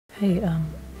Hey,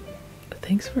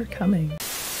 thanks for coming.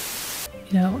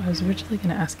 You know, I was originally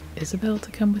gonna ask Isabel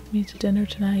to come with me to dinner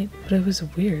tonight, but it was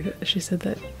weird. She said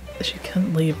that she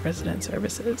couldn't leave resident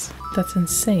services. That's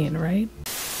insane, right?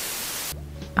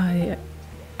 I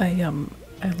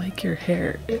like your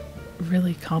hair. It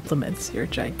really complements your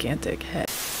gigantic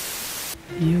head.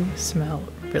 You smell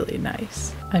really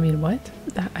nice. I mean, what?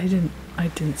 I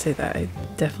didn't say that. I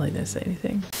definitely didn't say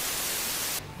anything.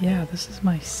 Yeah, this is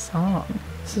my song.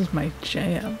 This is my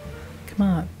jam. Come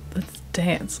on, let's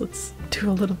dance. Let's do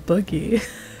a little boogie.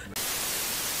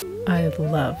 I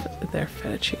love their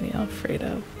fettuccine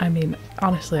alfredo. I mean,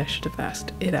 honestly, I should have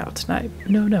asked it out tonight.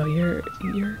 No, you're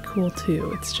cool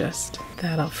too. It's just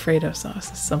that alfredo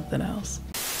sauce is something else.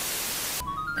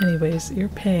 Anyways, you're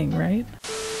paying, right?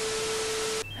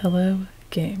 Hello,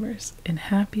 gamers, and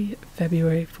happy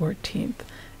February 14th,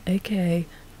 aka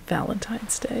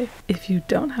Valentine's Day. If you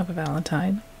don't have a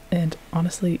Valentine, and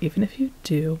honestly, even if you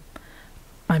do,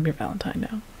 I'm your Valentine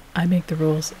now. I make the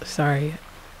rules. Sorry,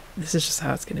 this is just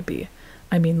how it's gonna be.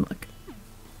 I mean, look,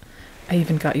 I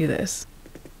even got you this.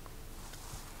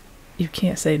 You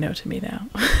can't say no to me now.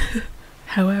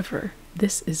 However,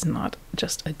 this is not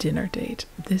just a dinner date.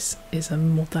 This is a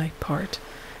multi-part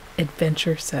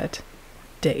adventure set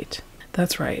date.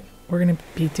 That's right. We're gonna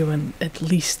be doing at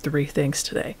least 3 things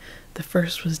today. The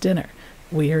first was dinner.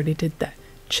 We already did that.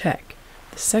 Check.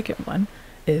 The second one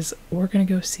is we're gonna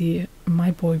go see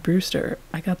my boy Brewster.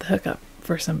 I got the hookup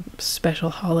for some special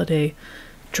holiday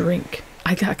drink.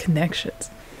 I got connections.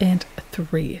 And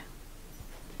 3,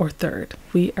 or third,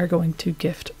 we are going to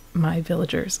gift my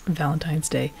villagers Valentine's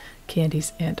Day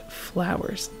candies and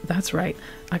flowers. That's right.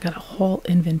 I got a whole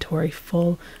inventory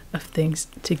full of things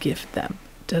to gift them.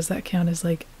 Does that count as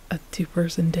like a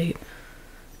 2-person date?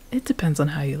 It depends on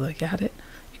how you look at it.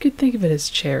 You could think of it as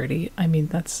charity. I mean,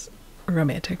 that's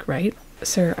romantic, right?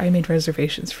 Sir, I made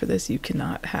reservations for this. You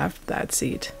cannot have that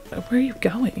seat. Where are you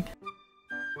going?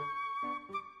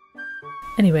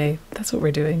 Anyway, that's what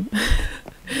we're doing.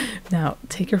 Now,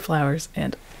 take your flowers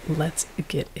and let's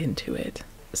get into it.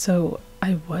 So,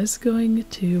 I was going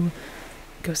to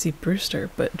go see Brewster,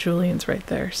 but Julian's right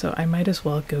there, so I might as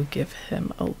well go give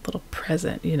him a little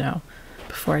present, you know,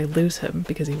 before I lose him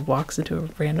because he walks into a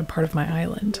random part of my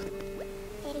island.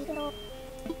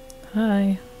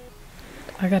 Hi.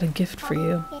 I got a gift for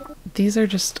you. These are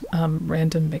just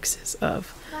random mixes of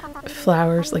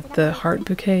flowers, like the heart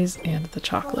bouquets and the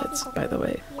chocolates, by the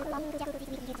way.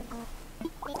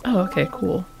 Oh, okay,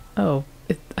 cool. Oh,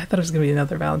 I thought it was going to be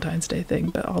another Valentine's Day thing,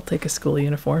 but I'll take a school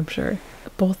uniform, sure.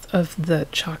 Both of the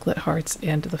chocolate hearts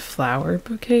and the flower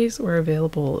bouquets were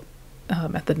available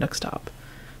at the Nook Stop.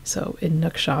 So in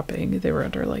Nook Shopping, they were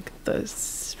under like the,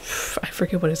 I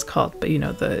forget what it's called, but you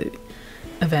know, the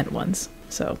event ones.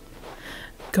 So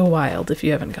go wild if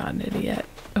you haven't gotten any yet.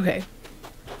 Okay.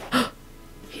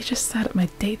 He just sat at my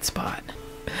date spot.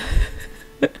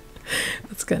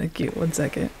 That's kind of cute. 1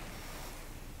 second.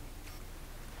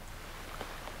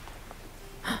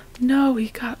 No, he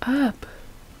got up.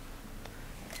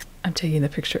 I'm taking the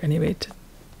picture anyway to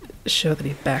show that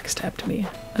he backstabbed me.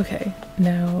 Okay,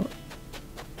 now,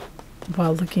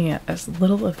 while looking at as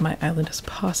little of my island as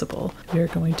possible, we are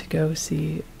going to go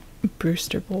see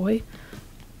Brewster Boy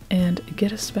and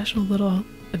get a special little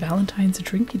Valentine's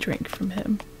drinky drink from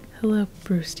him. Hello,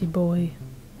 Brewsty Boy.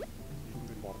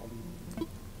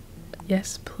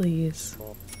 Yes, please.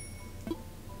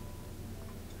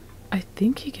 I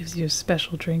think he gives you a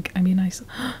special drink. I mean, I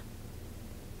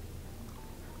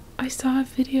saw a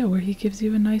video where he gives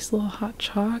you a nice little hot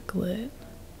chocolate.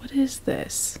 What is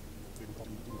this?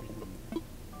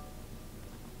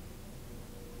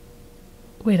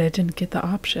 Wait, I didn't get the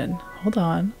option. Hold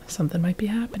on. Something might be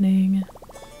happening.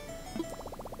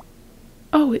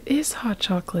 Oh, it is hot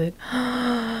chocolate.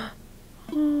 Oh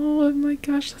my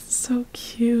gosh, that's so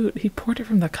cute. He poured it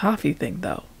from the coffee thing,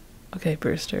 though. Okay,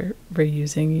 Brewster,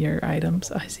 reusing your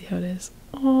items. I see how it is.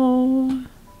 Oh,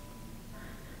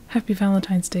 happy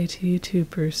Valentine's Day to you too,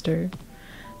 Brewster.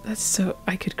 That's so,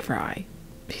 I could cry.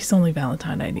 He's the only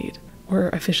Valentine I need. We're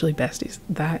officially besties.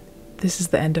 This is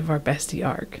the end of our bestie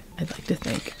arc. I'd like to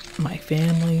thank my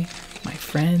family, my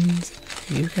friends,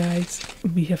 you guys.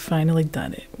 We have finally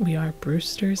done it. We are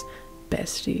Brewster's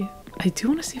bestie. I do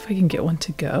want to see if I can get one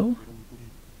to go.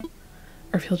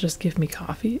 Or if he'll just give me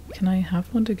coffee. Can I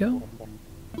have one to go?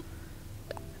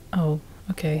 Oh,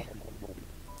 okay.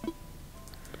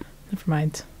 Never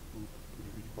mind.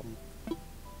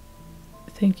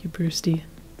 Thank you, Brewsty.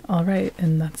 Alright,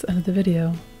 and that's the end of the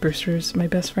video. Brewster's my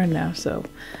best friend now, so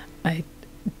I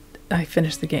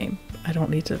finished the game. I don't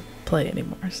need to play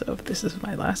anymore, so this is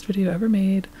my last video ever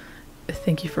made.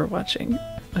 Thank you for watching.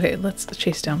 Okay, let's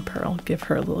chase down Pearl, give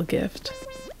her a little gift.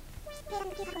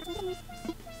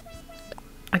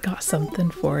 I got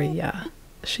something for ya.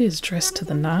 She is dressed to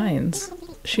the nines.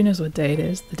 She knows what day it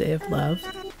is, the day of love.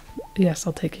 Yes,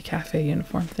 I'll take a cafe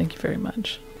uniform, thank you very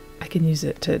much. I can use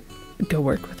it to go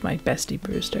work with my bestie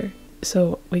Brewster.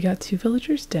 So we got 2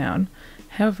 villagers down.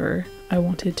 However, I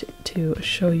wanted to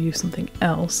show you something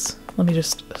else. Let me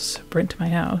just sprint to my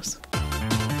house.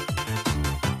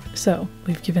 So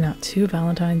we've given out 2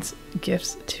 Valentine's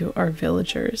gifts to our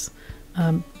villagers.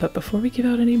 But before we give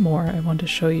out any more, I want to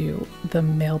show you the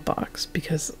mailbox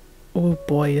because, oh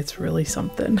boy, it's really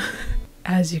something.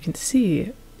 As you can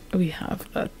see, we have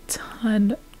a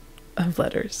ton of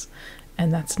letters.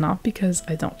 And that's not because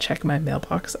I don't check my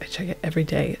mailbox. I check it every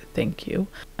day. Thank you.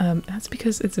 That's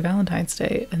because it's Valentine's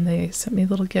Day and they sent me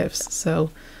little gifts. So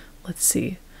let's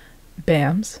see.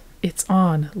 Bams. It's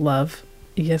on, love.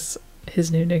 Yes,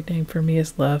 his new nickname for me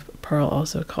is Love. Pearl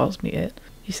also calls me it.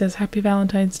 He says, Happy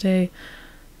Valentine's Day.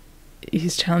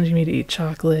 He's challenging me to eat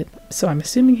chocolate. So I'm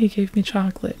assuming he gave me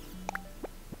chocolate.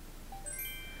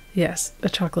 Yes, a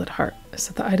chocolate heart.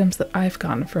 So the items that I've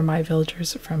gotten for my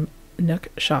villagers from Nook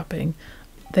Shopping,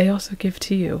 they also give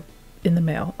to you in the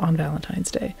mail on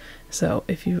Valentine's Day. So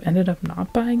if you ended up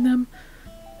not buying them,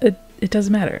 it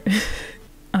doesn't matter.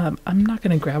 I'm not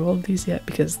going to grab all of these yet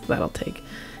because that'll take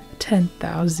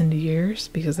 10,000 years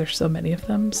because there's so many of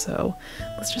them. So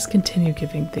let's just continue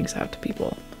giving things out to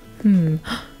people.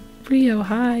 Rio,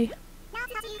 hi.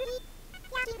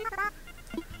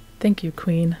 Thank you,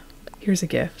 Queen. Here's a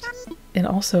gift. And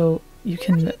also, you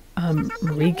can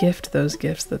re-gift those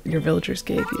gifts that your villagers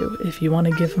gave you. If you want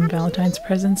to give them Valentine's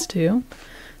presents too,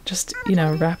 just, you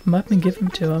know, wrap them up and give them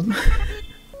to them.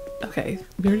 Okay,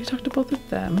 we already talked about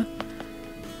them.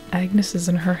 Agnes is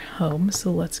in her home,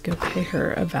 so let's go pay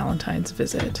her a Valentine's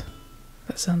visit.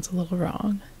 That sounds a little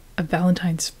wrong. A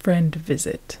Valentine's friend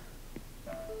visit.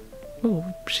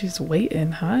 Oh, she's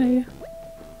waiting. Hi.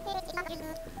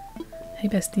 Hey,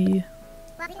 bestie.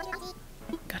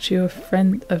 Got you a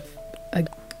friend of a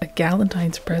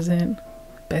Galentine's present.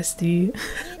 Bestie.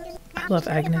 I love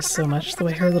Agnes so much. The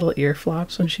way her little ear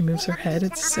flops when she moves her head.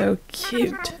 It's so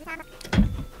cute.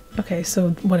 Okay, so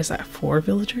what is that? 4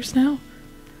 villagers now?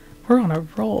 We're on a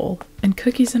roll. And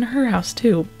Cookie's in her house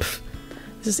too. Pfft,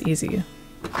 this is easy.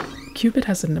 Cupid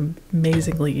has an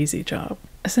amazingly easy job.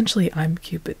 Essentially, I'm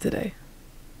Cupid today.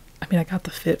 I mean, I got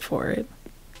the fit for it.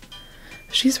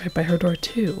 She's right by her door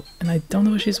too, and I don't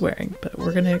know what she's wearing, but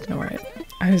we're gonna ignore it.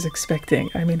 I was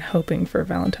hoping for a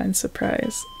Valentine's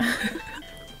surprise.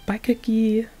 Bye,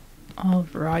 Cookie.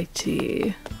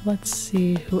 Alrighty, let's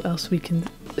see who else we can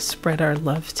spread our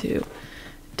love to.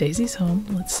 Daisy's home,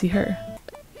 let's see her.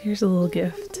 Here's a little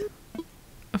gift.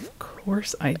 Of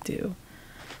course I do.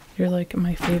 You're like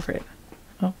my favorite.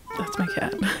 Oh, that's my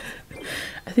cat.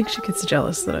 I think she gets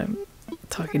jealous that I'm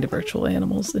talking to virtual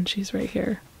animals and she's right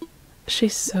here.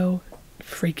 She's so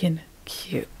freaking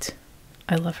cute.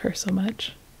 I love her so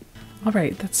much.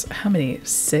 Alright, that's how many?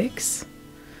 6?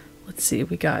 Let's see,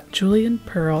 we got Julian,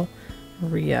 Pearl,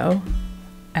 Rio,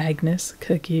 Agnes,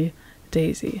 Cookie,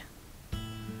 Daisy.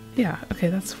 Yeah, okay,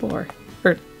 that's 4.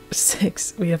 Or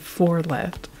 6. We have 4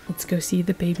 left. Let's go see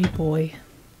the baby boy.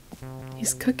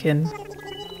 He's cooking.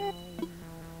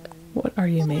 What are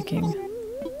you making?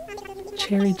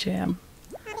 Cherry jam.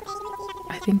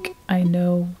 I think I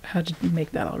know how to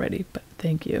make that already, but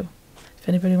thank you. If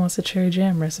anybody wants a cherry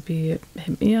jam recipe,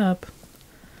 hit me up.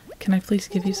 Can I please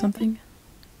give you something?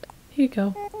 Here you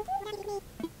go.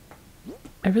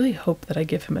 I really hope that I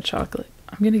give him a chocolate.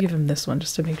 I'm gonna give him this one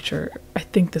just to make sure. I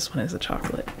think this one is a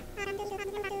chocolate.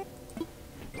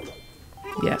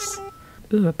 Yes.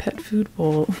 Ooh, a pet food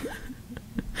bowl.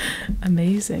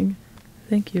 Amazing.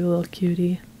 Thank you, little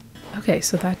cutie. Okay,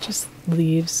 so that just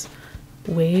leaves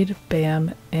Wade,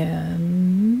 Bam,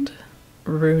 and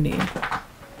Rooney.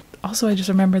 Also, I just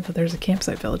remembered that there's a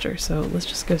campsite villager, so let's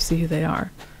just go see who they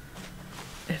are.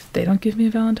 If they don't give me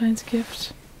a Valentine's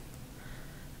gift,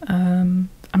 I'm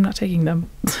not taking them.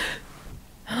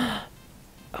 Oh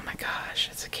my gosh,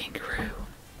 it's a kangaroo.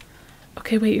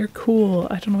 Okay, wait, you're cool.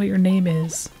 I don't know what your name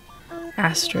is.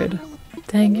 Astrid.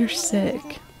 Dang, you're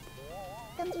sick.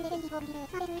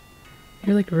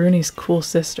 You're like Rooney's cool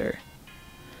sister.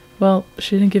 Well,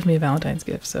 she didn't give me a Valentine's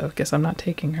gift, so I guess I'm not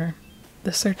taking her.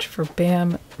 The search for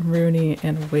Bam, Rooney,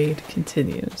 and Wade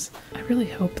continues. I really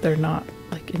hope they're not,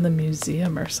 like, in the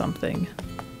museum or something.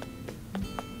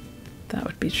 That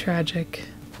would be tragic.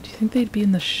 Do you think they'd be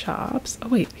in the shops? Oh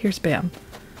wait, here's Bam.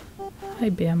 Hi,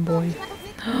 Bam boy.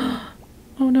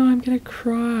 Oh no, I'm gonna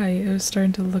cry. It was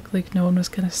starting to look like no one was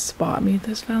gonna spot me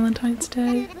this Valentine's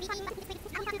Day.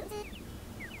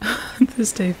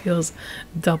 This day feels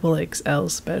double XL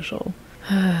special.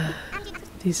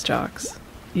 These jocks.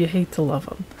 You hate to love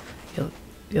them.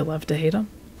 You love to hate them?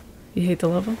 You hate to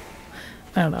love them?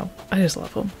 I don't know. I just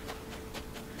love them.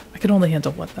 I can only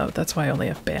handle one though. That's why I only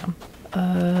have Bam.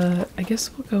 I guess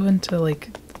we'll go into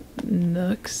like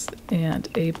Nooks and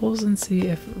Abel's and see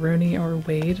if Rooney or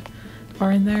Wade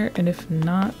are in there. And if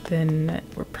not, then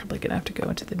we're probably gonna have to go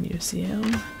into the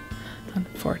museum.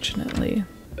 Unfortunately.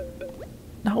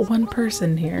 Not one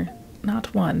person here.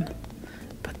 Not one.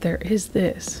 But there is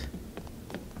this.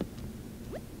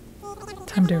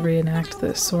 Time to reenact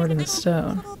the sword in the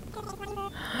stone.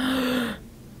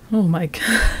 Oh my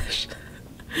gosh.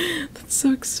 That's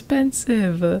so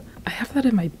expensive. I have that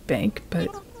in my bank, but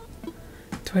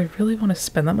do I really want to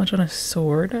spend that much on a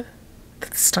sword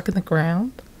that's stuck in the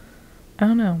ground? I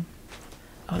don't know.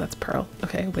 Oh, that's Pearl.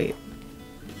 Okay, wait.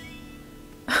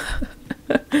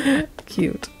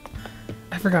 Cute.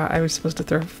 I forgot I was supposed to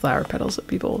throw flower petals at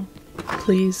people.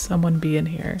 Please, someone be in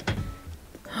here.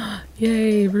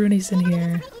 Yay, Rooney's in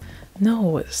here.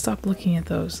 No, stop looking at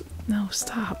those. No,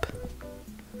 stop.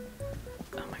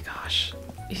 Oh my gosh.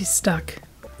 He's stuck.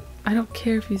 I don't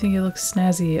care if you think it looks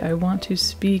snazzy. I want to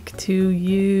speak to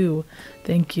you.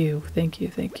 Thank you, thank you,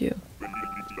 thank you.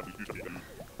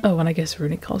 Oh, and I guess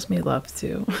Rooney calls me love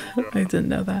too. I didn't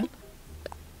know that.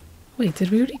 Wait,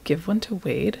 did we already give one to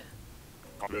Wade?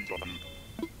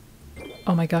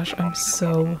 Oh my gosh, I'm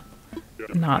so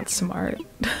not smart.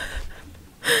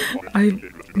 I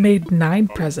made 9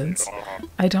 presents.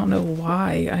 I don't know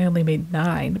why I only made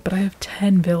 9, but I have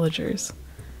 10 villagers.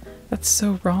 That's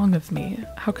so wrong of me.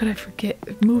 How could I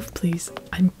forget? Move, please.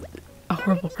 I'm a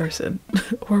horrible person.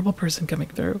 Horrible person coming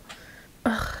through.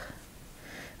 Ugh.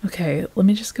 Okay, let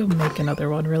me just go make another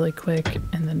one really quick,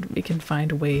 and then we can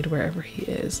find Wade wherever he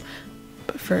is.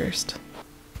 But first...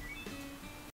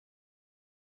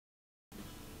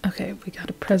 Okay, we got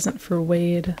a present for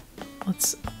Wade.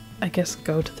 Let's, I guess,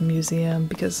 go to the museum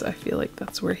because I feel like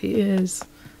that's where he is.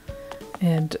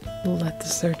 And let the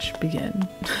search begin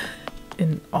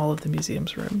in all of the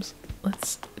museum's rooms.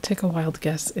 Let's take a wild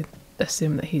guess and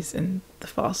assume that he's in the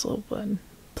fossil one.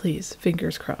 Please,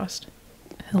 fingers crossed.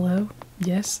 Hello?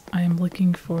 Yes, I am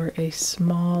looking for a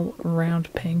small,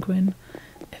 round penguin.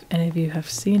 If any of you have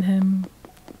seen him,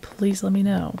 please let me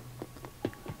know.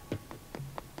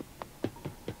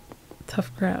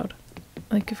 Tough crowd.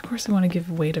 Like, of course I want to give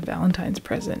Wade a Valentine's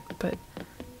present, but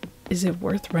is it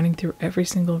worth running through every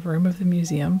single room of the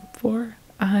museum for?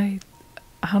 I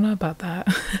don't know about that.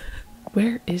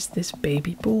 Where is this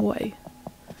baby boy?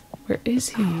 Where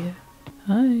is he?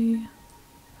 Hi.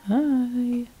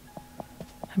 Hi.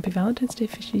 Happy Valentine's Day,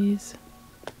 fishies.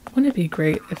 Wouldn't it be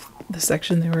great if the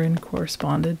section they were in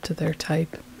corresponded to their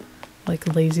type? Like,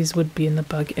 lazies would be in the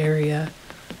bug area,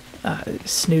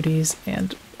 snooties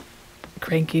and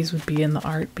crankies would be in the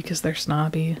art because they're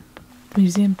snobby. The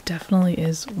museum definitely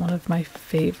is one of my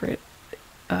favorite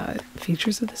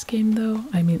features of this game, though.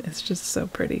 I mean, it's just so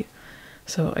pretty.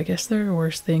 So I guess there are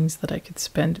worse things that I could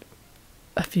spend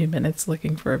a few minutes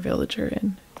looking for a villager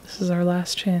in. This is our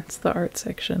last chance, the art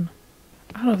section.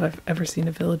 I don't know if I've ever seen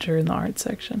a villager in the art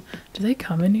section. Do they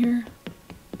come in here?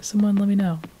 Someone let me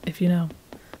know if you know.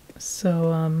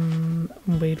 So,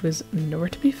 Wade was nowhere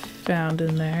to be found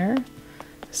in there.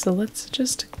 So let's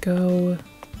just go,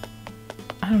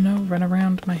 I don't know, run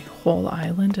around my whole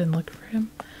island and look for him.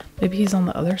 Maybe he's on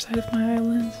the other side of my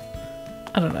island?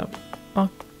 I don't know.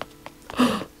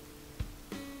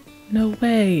 No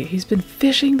way! He's been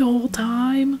fishing the whole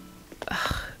time?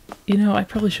 Ugh. You know, I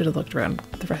probably should have looked around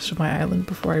the rest of my island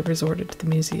before I resorted to the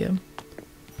museum.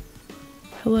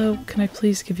 Hello, can I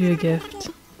please give you a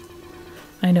gift?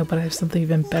 I know, but I have something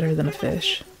even better than a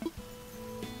fish.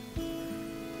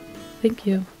 Thank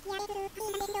you.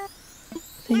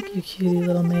 Thank you, cutie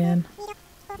little man.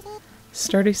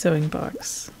 Sturdy sewing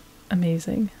box.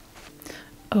 Amazing.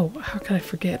 Oh, how could I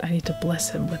forget? I need to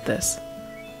bless him with this.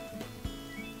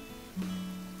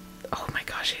 Oh my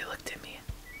gosh, he looked at me.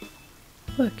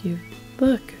 Look, you.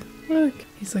 Look. Look.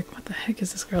 He's like, what the heck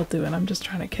is this girl doing? I'm just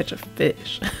trying to catch a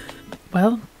fish.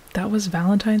 Well, that was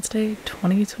Valentine's Day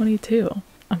 2022.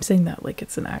 I'm saying that like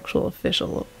it's an actual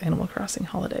official Animal Crossing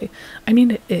holiday. I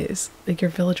mean, it is. Like,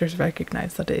 your villagers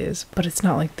recognize that it is, but it's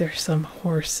not like there's some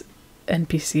horse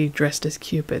NPC dressed as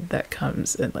Cupid that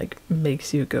comes and like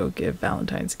makes you go give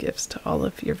Valentine's gifts to all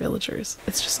of your villagers.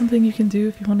 It's just something you can do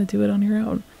if you want to do it on your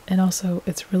own. And also,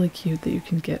 it's really cute that you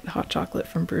can get hot chocolate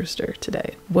from Brewster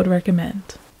today. Would recommend.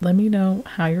 Let me know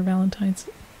how your Valentines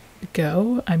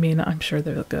go. I mean, I'm sure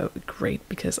they'll go great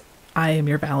because I am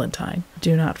your Valentine.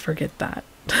 Do not forget that.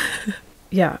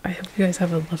 Yeah, I hope you guys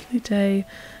have a lovely day.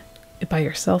 buy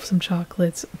yourself some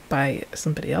chocolates, buy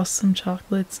somebody else some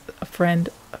chocolates, a friend,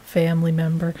 a family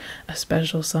member, a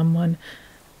special someone.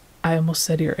 I almost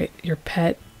said your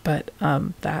pet, but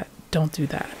that don't do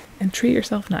that. And treat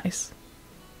yourself nice.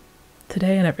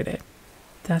 Today and every day.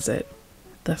 That's it.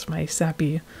 That's my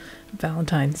sappy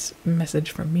Valentine's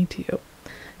message from me to you.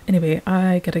 Anyway,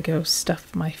 I gotta go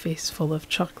stuff my face full of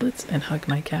chocolates and hug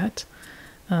my cat.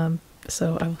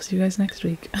 So I will see you guys next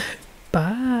week.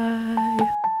 Bye.